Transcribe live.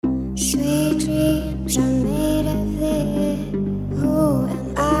Sweet dreams are made of it. Who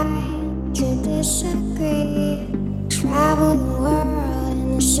am I to disagree? Travel the world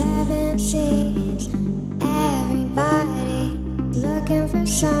in the 7 seas. Everybody looking for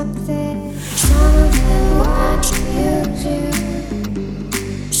something. Some of them want to use you.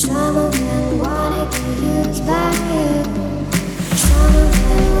 Some of them wanna get used by you.